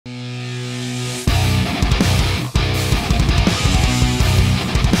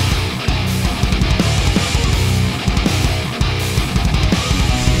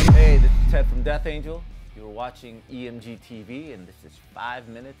Angel. You're watching EMGtv, and this is 5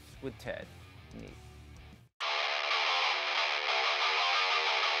 Minutes with Ted. Neat.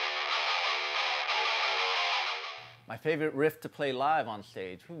 My favorite riff to play live on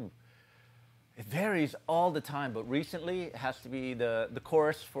stage. It varies all the time, but recently it has to be the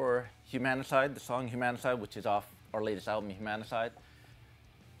chorus for Humanicide, the song Humanicide, which is off our latest album, Humanicide.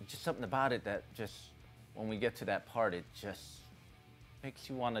 Just something about it that just, when we get to that part, it just makes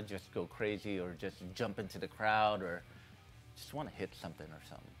you want to just go crazy or just jump into the crowd or just want to hit something or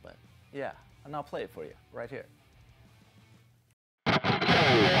something. But yeah, and I'll play it for you right here.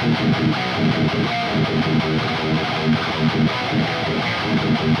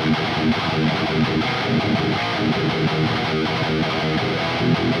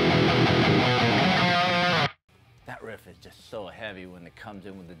 That riff is just so heavy when it comes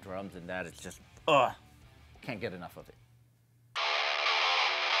in with the drums and that. It's just, can't get enough of it.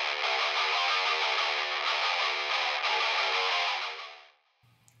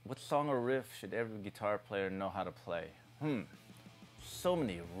 What song or riff should every guitar player know how to play? So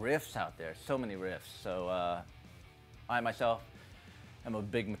many riffs out there, so many riffs. So I myself am a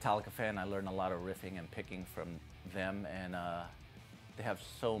big Metallica fan. I learned a lot of riffing and picking from them, and they have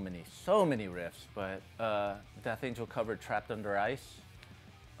so many riffs. But Death Angel covered Trapped Under Ice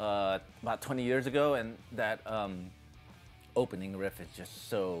about 20 years ago, and that opening riff is just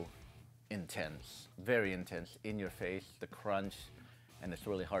so intense, very intense, in your face, the crunch, and it's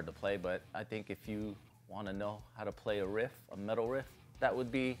really hard to play. But I think if you want to know how to play a riff, a metal riff, that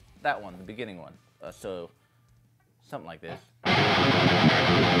would be that one, the beginning one. So something like this.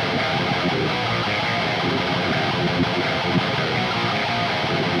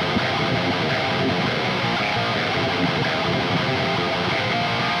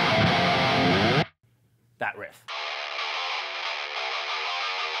 That riff.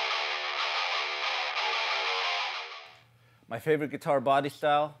 My favorite guitar body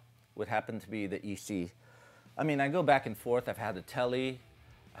style would happen to be the EC. I mean, I go back and forth. I've had a Tele,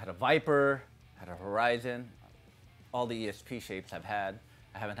 I had a Viper, I had a Horizon, all the ESP shapes I've had.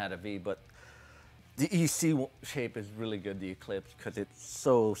 I haven't had a V, but the EC shape is really good, the Eclipse, because it's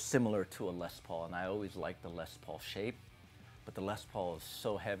so similar to a Les Paul, and I always liked the Les Paul shape, but the Les Paul is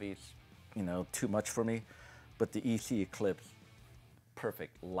so heavy, it's, you know, too much for me. But the EC Eclipse,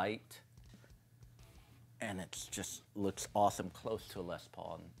 perfect, light, and it just looks awesome close to a Les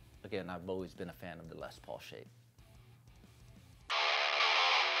Paul. And again, I've always been a fan of the Les Paul shape.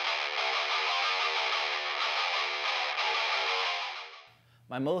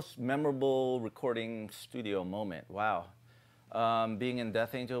 My most memorable recording studio moment, wow. Being in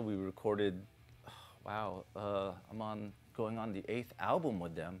Death Angel, we recorded, I'm going on the 8th album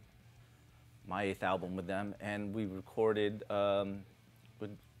with them, my 8th album with them, and we recorded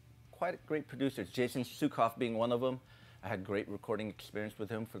with quite great producers, Jason Sukoff being one of them. I had great recording experience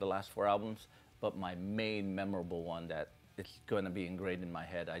with him for the last 4 albums, but my main memorable one that it's going to be ingrained in my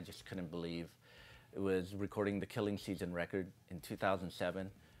head, I just couldn't believe, it was recording the Killing Season record in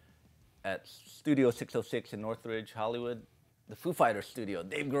 2007 at Studio 606 in Northridge, Hollywood, the Foo Fighters studio,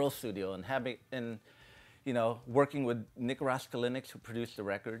 Dave Grohl's studio, and working with Nick Raskolinix, who produced the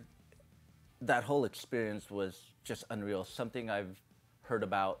record. That whole experience was just unreal, something I've heard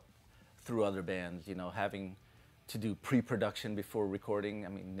about through other bands, having to do pre-production before recording. I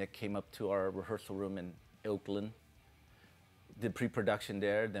mean, Nick came up to our rehearsal room in Oakland, did pre-production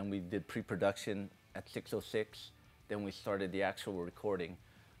there, then we did pre-production at 606, then we started the actual recording.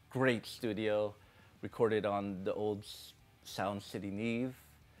 Great studio, recorded on the old Sound City Neve.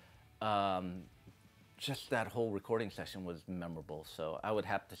 Just that whole recording session was memorable, so I would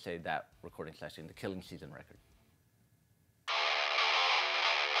have to say that recording session, the Killing Season record.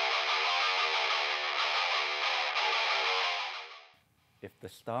 If the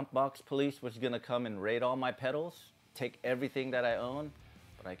Stompbox police was gonna come and raid all my pedals, take everything that I own,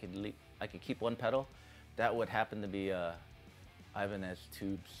 but I could keep one pedal, that would happen to be Ibanez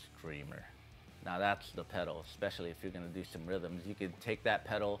Tube Screamer. Now that's the pedal, especially if you're gonna do some rhythms. You could take that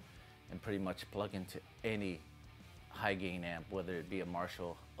pedal and pretty much plug into any high gain amp, whether it be a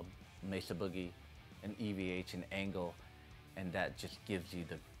Marshall, a Mesa Boogie, an EVH, an Angle, and that just gives you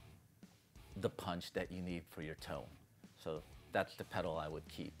the punch that you need for your tone. So that's the pedal I would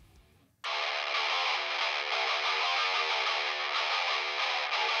keep.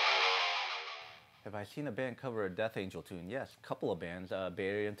 Have I seen a band cover a Death Angel tune? Yes, a couple of bands. Bay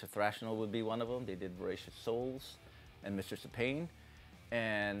Area Into Thrashional would be one of them. They did Voracious Souls and Mistress of Pain.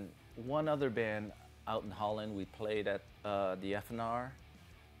 And one other band out in Holland, we played at the FNR,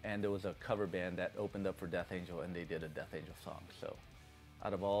 and there was a cover band that opened up for Death Angel, and they did a Death Angel song. So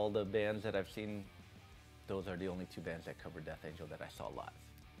Out of all the bands that I've seen, those are the only two bands that cover Death Angel that I saw live.